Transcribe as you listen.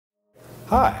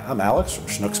Hi, I'm Alex from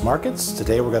Schnuck's Markets.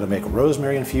 Today we're going to make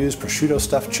rosemary infused prosciutto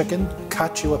stuffed chicken,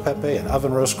 cacio e pepe, and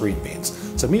oven roast green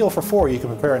beans. It's a meal for four you can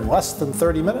prepare in less than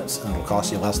 30 minutes and it'll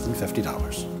cost you less than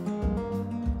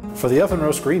 $50. For the oven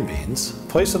roast green beans,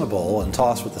 place in a bowl and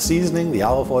toss with the seasoning, the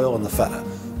olive oil, and the feta.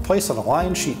 Place on a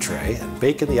lined sheet tray and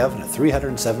bake in the oven at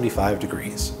 375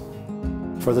 degrees.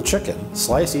 For the chicken,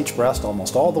 slice each breast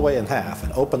almost all the way in half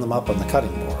and open them up on the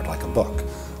cutting board like a book.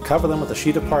 Cover them with a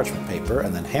sheet of parchment paper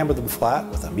and then hammer them flat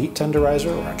with a meat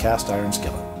tenderizer or a cast iron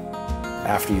skillet.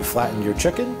 After you've flattened your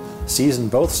chicken, season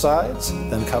both sides,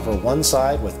 then cover one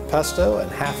side with pesto and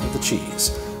half of the cheese.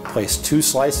 Place 2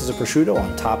 slices of prosciutto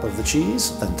on top of the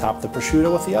cheese, then top the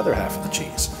prosciutto with the other half of the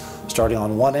cheese. Starting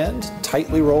on one end,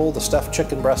 tightly roll the stuffed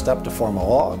chicken breast up to form a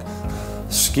log.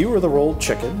 Skewer the rolled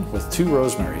chicken with 2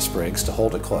 rosemary sprigs to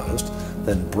hold it closed,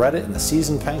 then bread it in a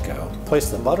seasoned panko. Place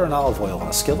the butter and olive oil on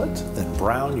a skillet, then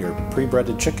brown your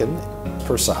pre-breaded chicken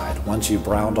per side. Once you've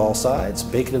browned all sides,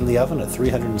 bake it in the oven at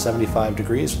 375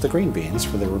 degrees with the green beans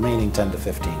for the remaining 10 to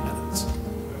 15 minutes.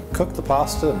 Cook the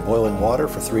pasta in boiling water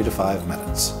for 3 to 5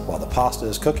 minutes. While the pasta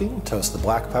is cooking, toast the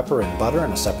black pepper and butter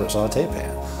in a separate sauté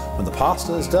pan. When the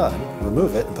pasta is done,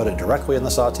 remove it and put it directly in the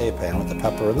sauté pan with the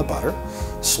pepper and the butter.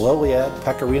 Slowly add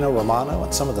pecorino romano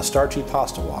and some of the starchy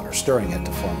pasta water, stirring it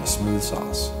to form a smooth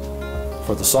sauce.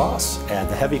 For the sauce, add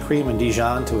the heavy cream and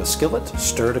Dijon to a skillet,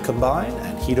 stir to combine,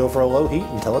 and heat over a low heat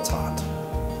until it's hot.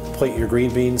 Plate your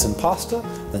green beans and pasta,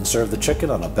 then serve the chicken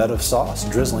on a bed of sauce,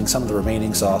 drizzling some of the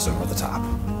remaining sauce over the top.